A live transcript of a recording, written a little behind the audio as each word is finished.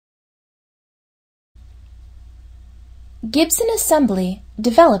Gibson Assembly,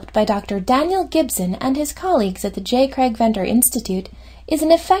 developed by Dr. Daniel Gibson and his colleagues at the J. Craig Venter Institute, is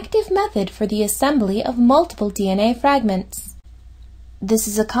an effective method for the assembly of multiple DNA fragments. This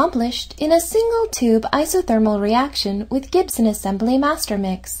is accomplished in a single-tube isothermal reaction with Gibson Assembly master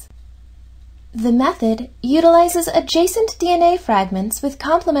mix. The method utilizes adjacent DNA fragments with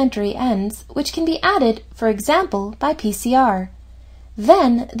complementary ends which can be added, for example, by PCR.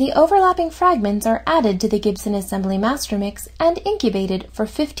 Then, the overlapping fragments are added to the Gibson Assembly master mix and incubated for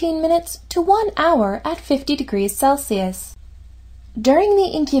 15 minutes to 1 hour at 50 degrees Celsius. During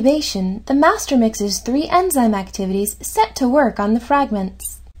the incubation, the master mix's 3 enzyme activities set to work on the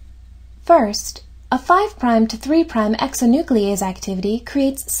fragments. First, a 5' to 3' exonuclease activity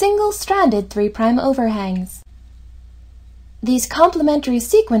creates single-stranded 3' overhangs. These complementary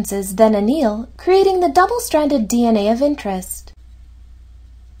sequences then anneal, creating the double-stranded DNA of interest.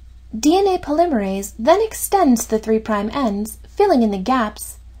 DNA polymerase then extends the 3' ends, filling in the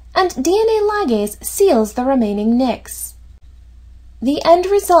gaps, and DNA ligase seals the remaining nicks. The end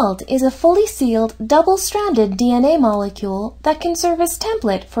result is a fully sealed, double-stranded DNA molecule that can serve as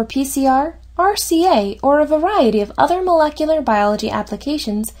template for PCR, RCA, or a variety of other molecular biology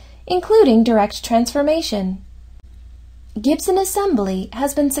applications, including direct transformation. Gibson Assembly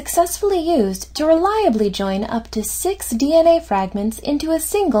has been successfully used to reliably join up to 6 DNA fragments into a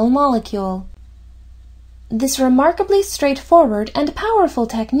single molecule. This remarkably straightforward and powerful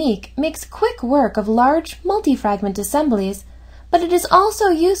technique makes quick work of large, multi-fragment assemblies, but it is also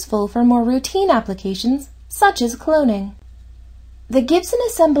useful for more routine applications, such as cloning. The Gibson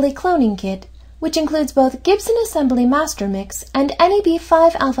Assembly cloning kit, which includes both Gibson Assembly master mix and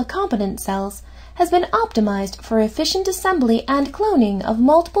NAB5-alpha component cells, has been optimized for efficient assembly and cloning of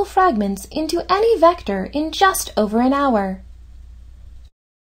multiple fragments into any vector in just over an hour.